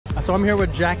So I'm here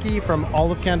with Jackie from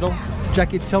Olive Candle.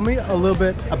 Jackie, tell me a little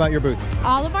bit about your booth.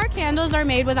 All of our candles are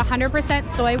made with 100%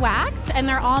 soy wax, and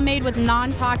they're all made with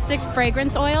non-toxic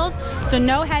fragrance oils. So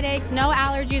no headaches, no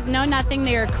allergies, no nothing.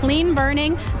 They are clean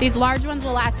burning. These large ones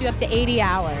will last you up to 80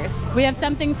 hours. We have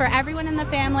something for everyone in the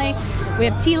family. We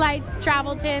have tea lights,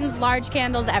 travel tins, large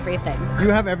candles, everything. You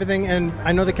have everything, and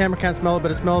I know the camera can't smell it,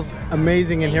 but it smells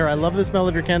amazing in here. I love the smell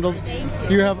of your candles.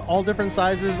 You have all different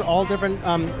sizes, all different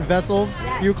vessels,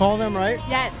 yes. You call them, right?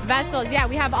 Yes, vessels. Yeah,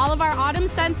 we have all of our autumn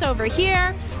scents over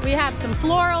here. We have some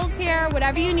florals here.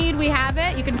 Whatever you need, we have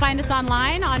it. You can find us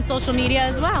online on social media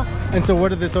as well. And so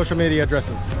what are the social media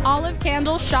addresses? Olive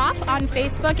Candle Shop on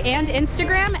Facebook and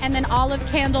Instagram, and then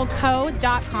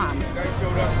olivecandleco.com.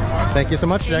 Thank you so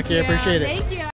much, Jackie. I appreciate it. Thank you.